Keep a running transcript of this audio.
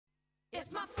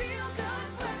Feel Good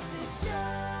Breakfast Show.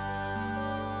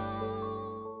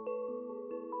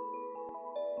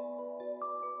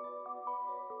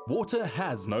 Water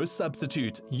has no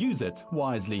substitute. Use it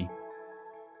wisely.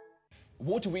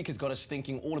 Water Week has got us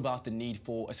thinking all about the need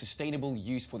for a sustainable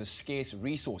use for the scarce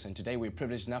resource, and today we're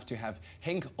privileged enough to have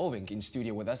Henk Ovink in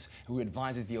studio with us, who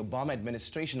advises the Obama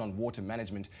administration on water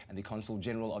management, and the Consul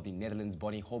General of the Netherlands,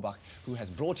 Bonnie Horbach, who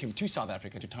has brought him to South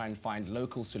Africa to try and find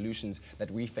local solutions that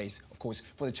we face, of course,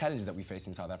 for the challenges that we face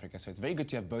in South Africa. So it's very good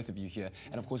to have both of you here,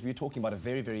 and of course we're talking about a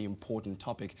very, very important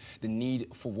topic, the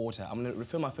need for water. I'm going to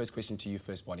refer my first question to you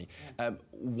first, Bonnie.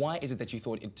 Why is it that you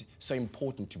thought it so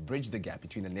important to bridge the gap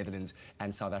between the Netherlands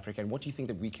and South Africa, and what do you think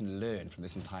that we can learn from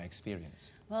this entire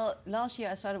experience? Well, last year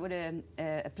I started with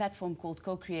a platform called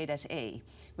Co-Create SA,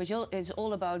 which is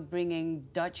all about bringing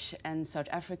Dutch and South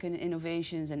African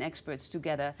innovations and experts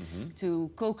together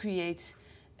to co-create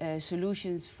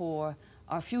solutions for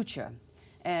our future.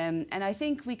 And I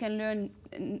think we can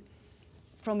learn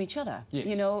from each other. Yes.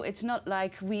 You know, it's not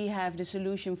like we have the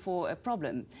solution for a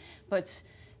problem, but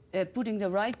putting the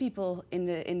right people in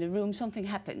the room, something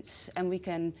happens, and we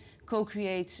can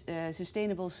co-create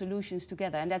sustainable solutions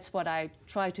together. And that's what I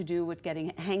try to do with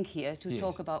getting Henk here to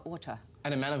talk about water.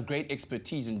 And a man of great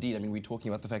expertise indeed. I mean, we're talking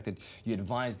about the fact that you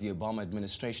advised the Obama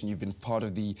administration. You've been part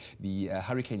of the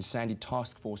Hurricane Sandy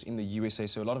task force in the USA,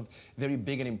 so a lot of very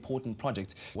big and important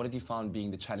projects. What have you found being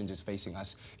the challenges facing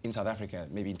us in South Africa,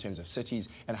 maybe in terms of cities,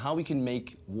 and how we can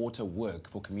make water work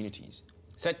for communities?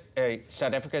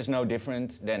 South Africa is no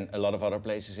different than a lot of other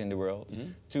places in the world.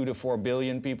 2 to 4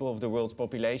 billion people of the world's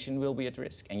population will be at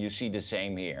risk, and you see the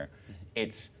same here.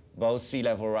 It's both sea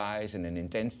level rise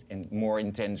and more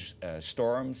intense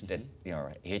storms that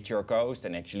hit your coast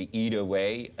and actually eat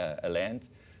away a land.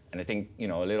 And I think a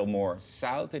little more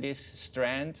south it is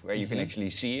Strand, where you can actually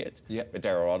see it, but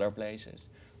there are other places.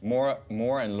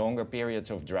 More and longer periods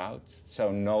of drought,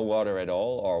 so no water at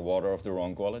all or water of the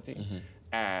wrong quality.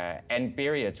 And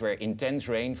periods where intense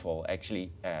rainfall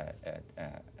actually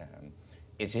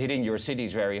is hitting your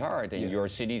cities very hard, and your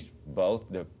cities, both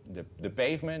the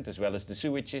pavement as well as the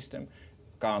sewage system,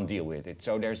 can't deal with it.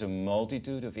 So there's a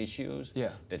multitude of issues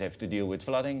that have to deal with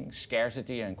flooding,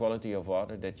 scarcity and quality of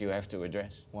water that you have to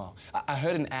address. Wow. I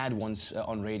heard an ad once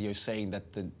on radio saying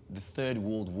that the Third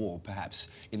World War, perhaps,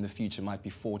 in the future might be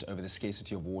fought over the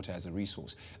scarcity of water as a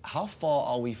resource. How far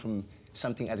are we from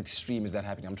something as extreme as that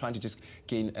happening? I'm trying to just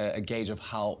gain a gauge of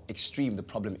how extreme the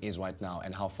problem is right now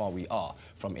and how far we are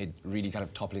from it really kind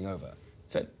of toppling over.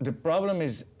 So the problem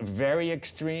is very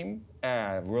extreme.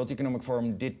 World Economic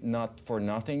Forum did not for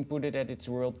nothing put it at its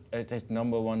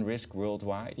 #1 risk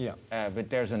worldwide. But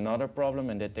there's another problem,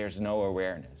 and that there's no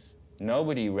awareness.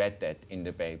 Nobody read that in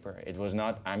the paper. It was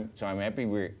not. So I'm happy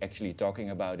we're actually talking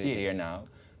about it here now.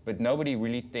 But nobody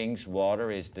really thinks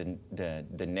water is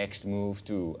the next move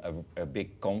to a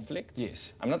big conflict.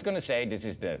 Yes. I'm not going to say this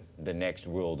is the next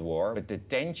world war, but the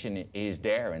tension is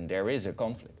there, and there is a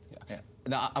conflict.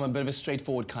 Now, I'm a bit of a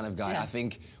straightforward kind of guy. I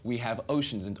think we have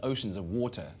oceans and oceans of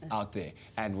water out there.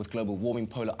 And with global warming,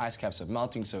 polar ice caps are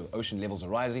melting, so ocean levels are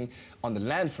rising. On the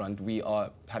land front, we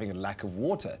are having a lack of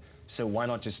water. So why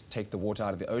not just take the water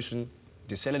out of the ocean,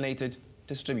 desalinate it,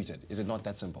 distribute it? Is it not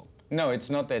that simple? No,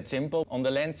 it's not that simple. On the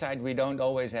land side, we don't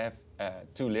always have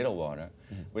too little water.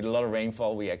 With a lot of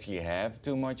rainfall, we actually have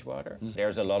too much water.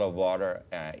 There's a lot of water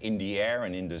in the air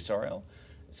and in the soil.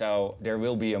 So there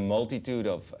will be a multitude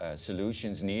of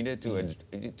solutions needed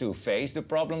to face the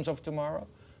problems of tomorrow.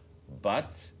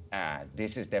 But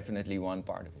this is definitely one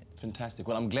part of it. Fantastic.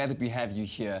 Well, I'm glad that we have you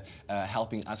here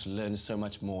helping us learn so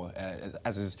much more,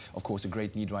 as is, of course, a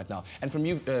great need right now. And from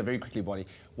you, very quickly, Bonnie,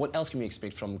 what else can we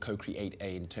expect from Co-Create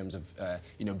A in terms of,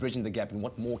 bridging the gap, and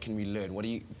what more can we learn? What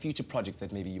are future projects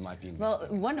that maybe you might be investing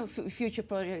in? Well, one of future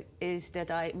projects is that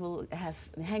I will have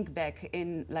Henk back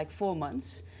in like 4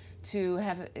 months to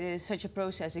have such a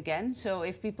process again. So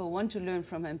if people want to learn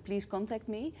from him, please contact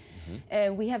me.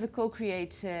 We have a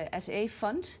Co-Create SA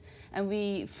fund, and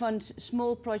we fund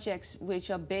small projects which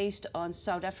are based on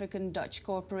South African-Dutch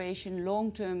cooperation,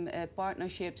 long-term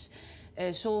partnerships,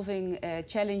 solving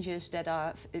challenges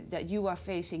that you are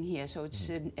facing here. So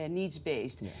it's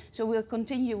needs-based. So we'll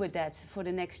continue with that for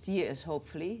the next years,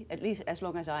 hopefully, at least as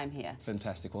long as I'm here.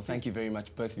 Fantastic. Well, thank you very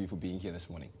much, both of you, for being here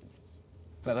this morning.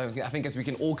 But I think, as we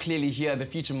can all clearly hear, the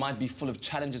future might be full of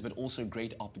challenges, but also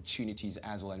great opportunities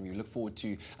as well. And we look forward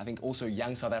to, I think, also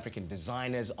young South African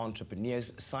designers,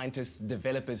 entrepreneurs, scientists,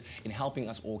 developers in helping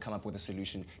us all come up with a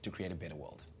solution to create a better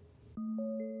world.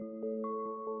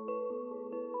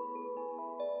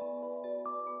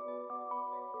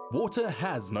 Water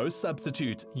has no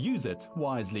substitute. Use it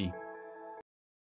wisely.